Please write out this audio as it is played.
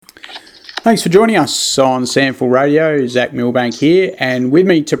Thanks for joining us on SANFL Radio. Zach Milbank here, and with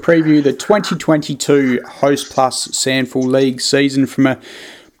me to preview the 2022 Host Plus SANFL League season from a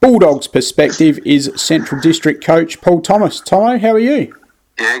Bulldogs perspective is Central District coach Paul Thomas. Tomo, how are you?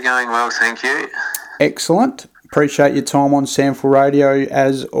 Yeah, going well, thank you. Excellent. Appreciate your time on SANFL Radio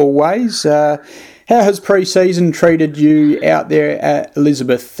as always. How has pre-season treated you out there at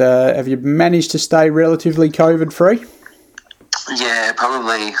Elizabeth? Have you managed to stay relatively COVID-free? Yeah,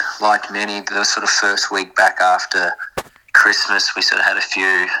 probably like many, the sort of first week back after Christmas, we sort of had a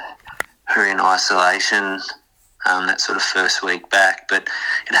few who were in isolation that sort of first week back, but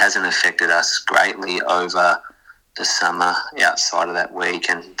it hasn't affected us greatly over the summer outside of that week,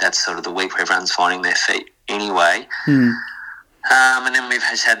 and that's sort of the week where everyone's finding their feet anyway. And then we've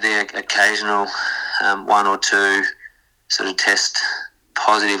just had the occasional one or two sort of test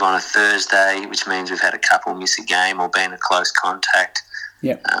positive on a Thursday, which means we've had a couple miss a game or been a close contact.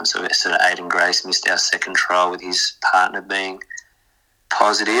 Yep. So sort of Aidan Grace missed our second trial with his partner being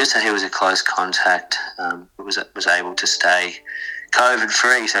positive, so he was a close contact. Was able to stay COVID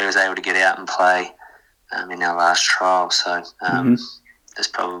free, so he was able to get out and play in our last trial. So that's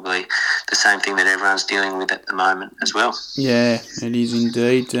probably the same thing that everyone's dealing with at the moment as well. Yeah, it is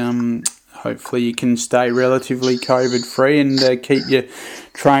indeed. Hopefully you can stay relatively COVID-free and keep your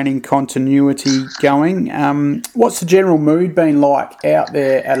training continuity going. What's the general mood been like out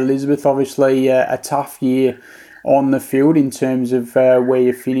there at Elizabeth? Obviously a tough year on the field in terms of where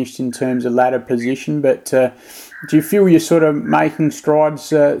you finished in terms of ladder position, but do you feel you're sort of making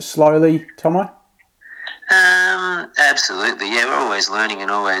strides slowly, Tomo? Absolutely, yeah. We're always learning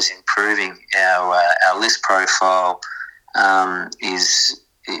and always improving. Our list profile is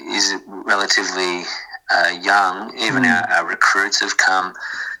relatively young. Even our recruits have come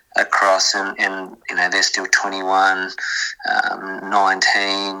across and you know, they're still 21,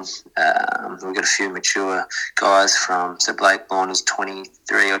 19. We've got a few mature guys so Blake Bourne is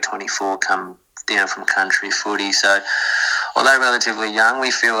 23 or 24, come down from country footy. So although relatively young,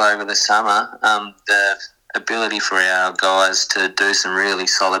 we feel over the summer the ability for our guys to do some really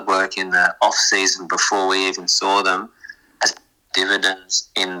solid work in the off-season before we even saw them has dividends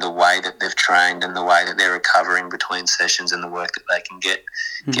in the way that they've trained and the way that they're recovering between sessions and the work that they can get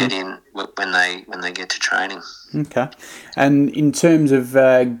in when they get to training. Okay. And in terms of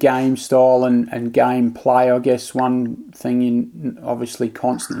game style and game play, I guess one thing you're obviously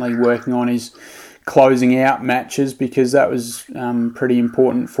constantly working on is closing out matches, because that was pretty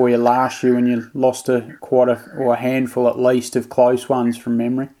important for you last year when you lost a handful at least of close ones from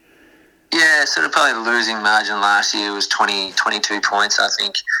memory. Yeah, sort of probably the losing margin last year was 22 points, I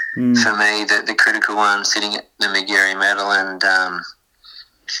think, for me. The critical one sitting at the McGarry medal, and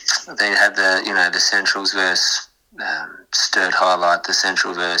they had the Centrals versus Sturt highlight, the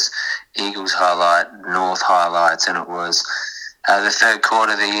Central versus Eagles highlight, North highlights, and it was the third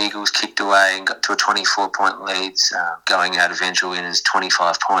quarter the Eagles kicked away and got to a 24-point lead, going out eventual winners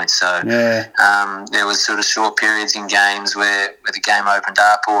 25 points. So there was sort of short periods in games where the game opened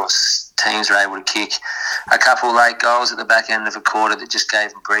up, or teams were able to kick a couple late goals at the back end of a quarter that just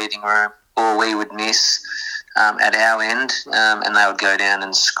gave them breathing room, or we would miss at our end and they would go down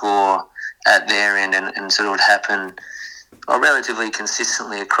and score at their end, and sort of would happen relatively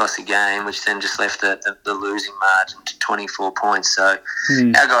consistently across the game, which then just left the losing margin to 24 points. So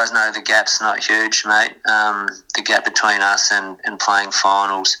our guys know the gap's not huge, mate. The gap between us and playing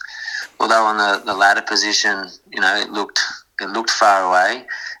finals, although on the ladder position, you know, it looked far away.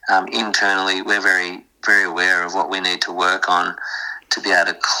 Internally, we're very, very aware of what we need to work on to be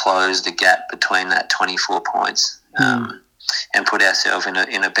able to close the gap between that 24 points and put ourselves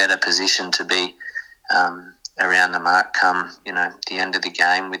in a better position to be around the mark come, you know, the end of the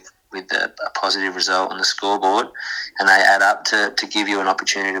game with a positive result on the scoreboard, and they add up to give you an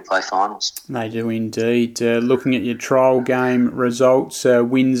opportunity to play finals. They do indeed. Looking at your trial game results,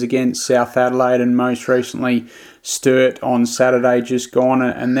 wins against South Adelaide and most recently Sturt on Saturday just gone,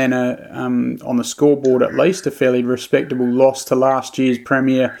 and then on the scoreboard at least a fairly respectable loss to last year's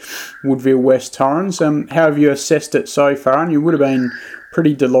premier Woodville West Torrens. How have you assessed it so far? And you would have been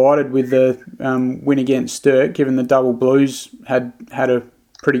pretty delighted with the win against Sturt, given the Double Blues had a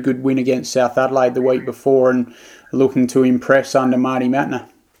pretty good win against South Adelaide the week before and looking to impress under Marty Matner.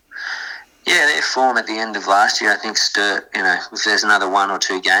 Yeah, their form at the end of last year, I think Sturt, you know, if there's another one or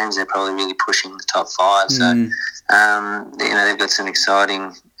two games, they're probably really pushing the top five. So, you know, they've got some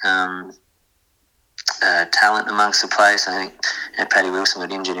exciting talent amongst the place. I think Paddy Wilson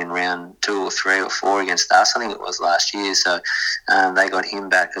got injured in round 2 or 3 or 4 against us. I think it was last year. So they got him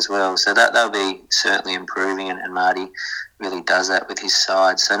back as well. So they'll be certainly improving, and Marty really does that with his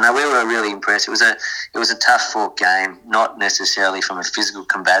side. So no, we were really impressed. It was a tough fought game, not necessarily from a physical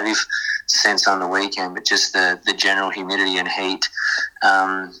combative sense on the weekend, but just the general humidity and heat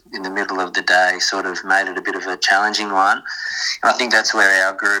in the middle of the day sort of made it a bit of a challenging one. And I think that's where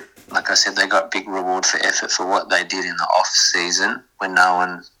our group, like I said, they got big reward for effort for what they did in the off season when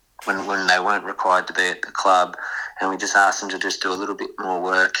when they weren't required to be at the club, and we just asked them to just do a little bit more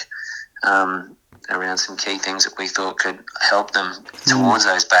work around some key things that we thought could help them towards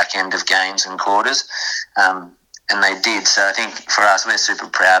those back end of games and quarters, and they did. So I think for us, we're super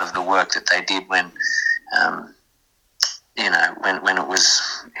proud of the work that they did when it was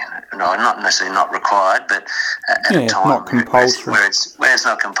not necessarily not required, but at a time not compulsory. where it's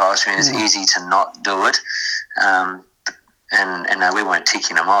not compulsory and it's easy to not do it. And we weren't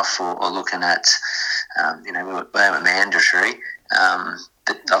ticking them off or looking at, they weren't mandatory.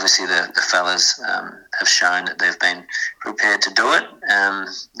 But obviously the fellas have shown that they've been prepared to do it and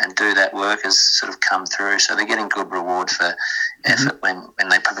do that work has sort of come through. So they're getting good reward for effort when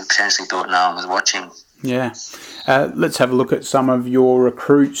they potentially thought no one was watching. Yeah. Let's have a look at some of your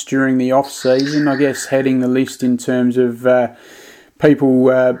recruits during the off-season. I guess heading the list in terms of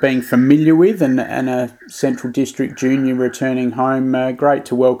people being familiar with and a Central District junior returning home. Great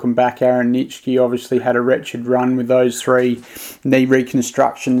to welcome back Aaron Nitschke. Obviously had a wretched run with those 3 knee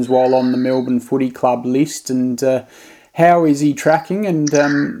reconstructions while on the Melbourne Footy Club list. And how is he tracking? And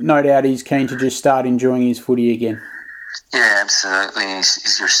no doubt he's keen to just start enjoying his footy again. Yeah, absolutely. He's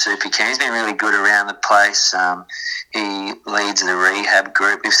super keen. He's been really good around the place. He leads the rehab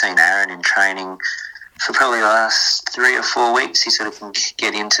group. We've seen Aaron in training for probably the last 3 or 4 weeks. He sort of can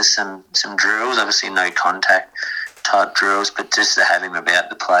get into some drills, obviously no contact type drills, but just to have him about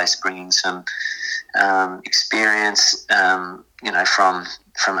the place, bringing some experience,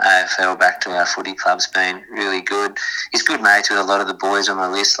 from AFL back to our footy club's been really good. He's good mates with a lot of the boys on the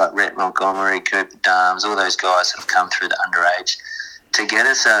list, like Rhett Montgomery, Cooper Darms, all those guys that have come through the underage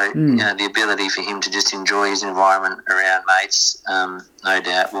together. So, the ability for him to just enjoy his environment around mates, no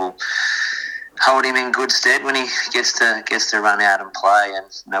doubt will hold him in good stead when he gets to run out and play.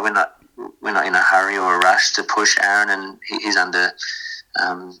 And we're not in a hurry or a rush to push Aaron, and he's under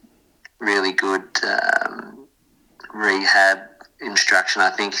really good rehab instruction.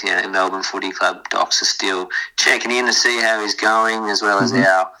 I think Melbourne Footy Club docs are still checking in to see how he's going, as well as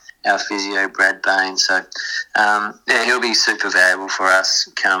our physio Brad Bain. So he'll be super valuable for us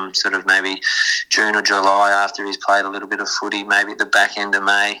come sort of maybe June or July after he's played a little bit of footy, maybe at the back end of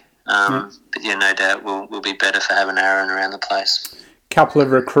May. But no doubt we'll be better for having Aaron around the place. Couple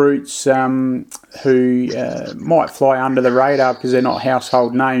of recruits who might fly under the radar because they're not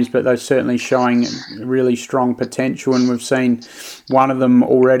household names, but they're certainly showing really strong potential, and we've seen one of them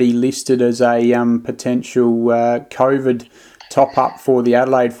already listed as a potential COVID top-up for the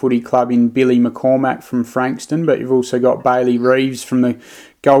Adelaide Footy Club in Billy McCormack from Frankston, but you've also got Bailey Reeves from the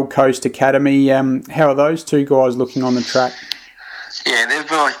Gold Coast Academy. How are those 2 guys looking on the track? Yeah, they've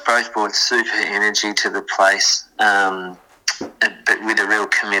both brought super energy to the place, but with a real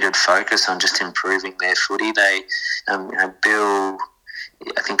committed focus on just improving their footy. They, Bill,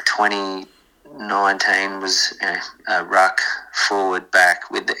 I think 2019 was a ruck forward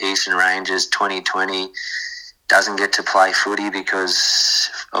back with the Eastern Rangers. 2020 doesn't get to play footy because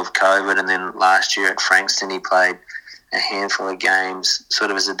of COVID, and then last year at Frankston he played a handful of games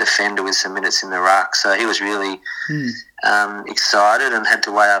sort of as a defender with some minutes in the ruck. So he was really excited and had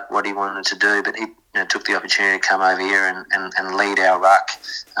to weigh up what he wanted to do, but he took the opportunity to come over here and lead our ruck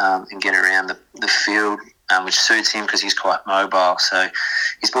and get around the field, which suits him because he's quite mobile. So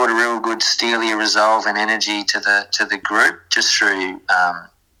he's brought a real good steely resolve and energy to the group just through,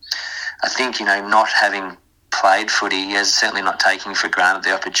 I think, not having played footy. He has certainly not taken for granted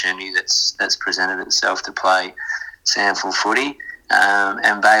the opportunity that's presented itself to play sample footy.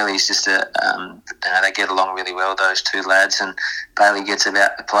 And Bailey's just they get along really well, those 2 lads, and Bailey gets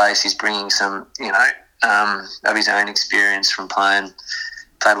about the place. He's bringing some, of his own experience from played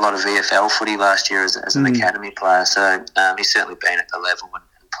a lot of VFL footy last year as an academy player. So he's certainly been at the level and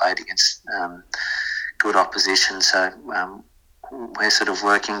played against good opposition. So we're sort of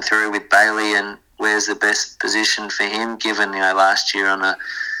working through with Bailey and where's the best position for him, given, last year on a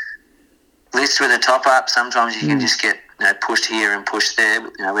list with a top-up, sometimes you can just get pushed here and pushed there.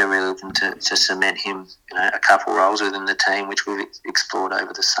 But, we're really looking to cement him, a couple roles within the team, which we've explored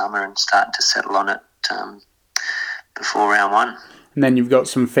over the summer and starting to settle on it before round 1. And then you've got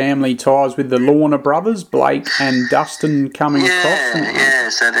some family ties with the Lorna brothers, Blake and Dustin, coming across. Yeah,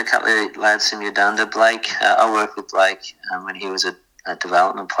 so there are a couple of lads from Udunda. Blake, I worked with Blake when he was a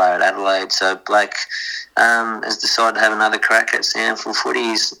development player at Adelaide. So Blake has decided to have another crack at SANFL footy.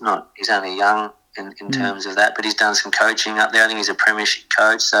 He's only young in terms of that, but he's done some coaching up there. I think he's a premiership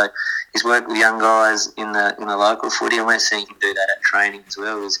coach, so he's worked with young guys in the local footy, and we're seeing him do that at training as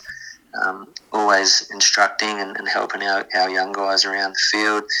well. He's always instructing and helping our young guys around the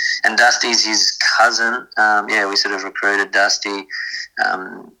field. And Dusty's his cousin. We sort of recruited Dusty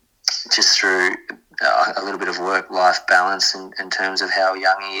just through a little bit of work-life balance in terms of how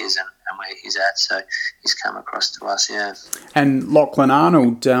young he is and where he's at. So he's come across to us, yeah. And Lachlan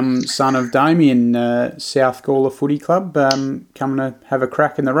Arnold, son of Damien, South Gawler Footy Club, coming to have a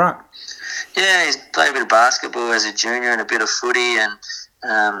crack in the ruck. Yeah, he's played a bit of basketball as a junior and a bit of footy. And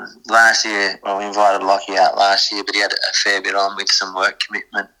last year, we invited Lockie out last year, but he had a fair bit on with some work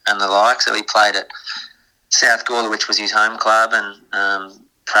commitment and the like. So he played at South Gawler, which was his home club, and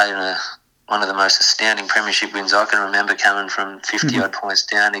played in one of the most astounding premiership wins I can remember, coming from 50-odd points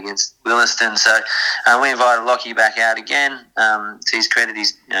down against Williston. So we invited Lockie back out again. To his credit,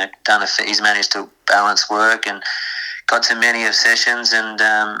 he's he's managed to balance work and got to many of sessions, and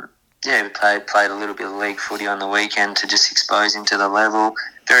we played a little bit of league footy on the weekend to just expose him to the level.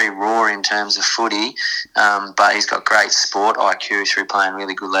 Very raw in terms of footy, but he's got great sport IQ through playing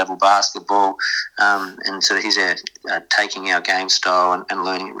really good level basketball, and so he's taking our game style and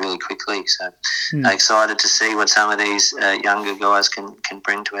learning it really quickly. So excited to see what some of these younger guys can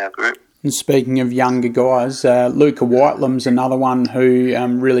bring to our group. And speaking of younger guys, Luca Whitelam's another one who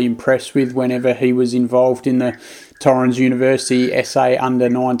I'm really impressed with whenever he was involved in the Torrens University SA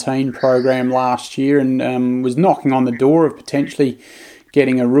Under-19 program last year, and was knocking on the door of potentially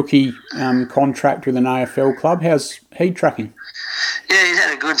getting a rookie contract with an AFL club. How's he tracking? Yeah, he's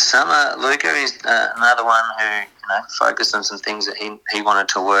had a good summer, Luca. He's another one who focused on some things that he wanted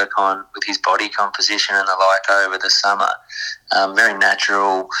to work on with his body composition and the like over the summer. Very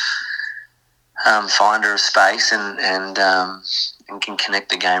natural finder of space and can connect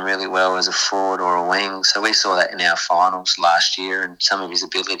the game really well as a forward or a wing. So we saw that in our finals last year, and some of his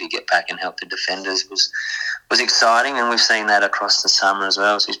ability to get back and help the defenders was exciting, and we've seen that across the summer as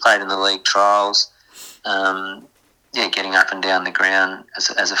well. So he's played in the league trials, getting up and down the ground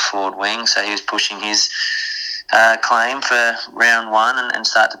as a forward wing. So he was pushing his claim for round one and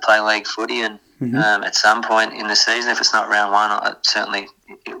start to play league footy. And at some point in the season, if it's not round one, certainly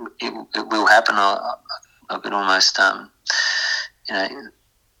it will happen. I could almost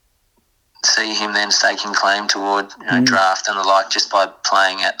see him then staking claim toward draft and the like, just by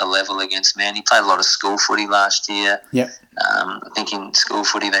playing at the level against men. He played a lot of school footy last year. Yep. I think in school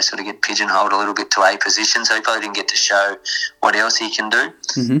footy they sort of get pigeonholed a little bit to a position, so he probably didn't get to show what else he can do.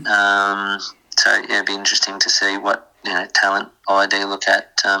 It'd be interesting to see what talent ID look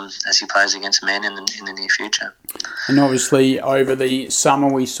at as he plays against men in the near future. And obviously over the summer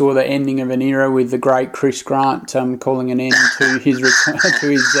we saw the ending of an era with the great Chris Grant calling an end to his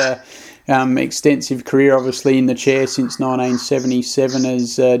extensive career, obviously in the chair since 1977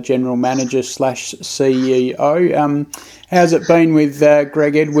 as general manager / CEO. How's it been with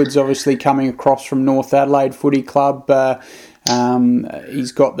Greg Edwards, obviously coming across from North Adelaide Footy Club?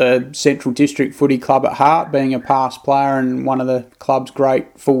 He's got the Central District Footy Club at heart, being a past player and one of the club's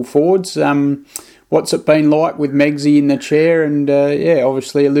great full forwards. What's it been like with Megsy in the chair? And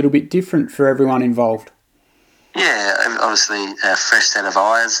obviously a little bit different for everyone involved. Yeah, obviously a fresh set of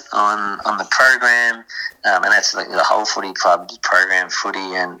eyes on the program, and that's like the whole footy club program,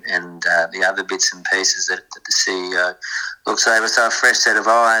 footy and the other bits and pieces that the CEO looks over. So a fresh set of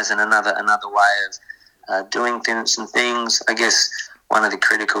eyes and another way of doing some things. I guess one of the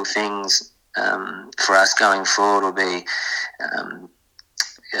critical things for us going forward will be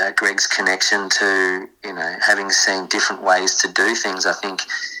Greg's connection to having seen different ways to do things. I think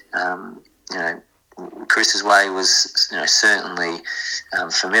Chris's way was certainly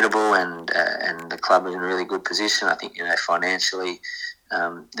formidable, and the club is in a really good position. I think financially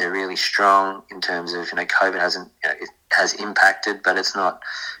they're really strong in terms of COVID it has impacted, but it's not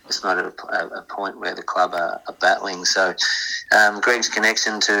at a point where the club are battling. So Greg's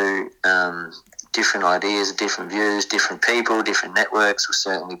connection to different ideas, different views, different people, different networks will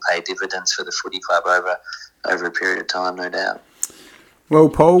certainly pay dividends for the footy club over a period of time, no doubt. Well,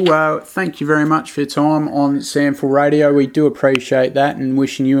 Paul, thank you very much for your time on SANFL Radio. We do appreciate that, and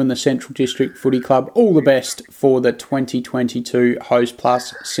wishing you and the Central District Footy Club all the best for the 2022 Host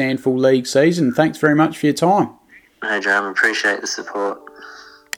Plus SANFL League season. Thanks very much for your time. No, Jerome, appreciate the support.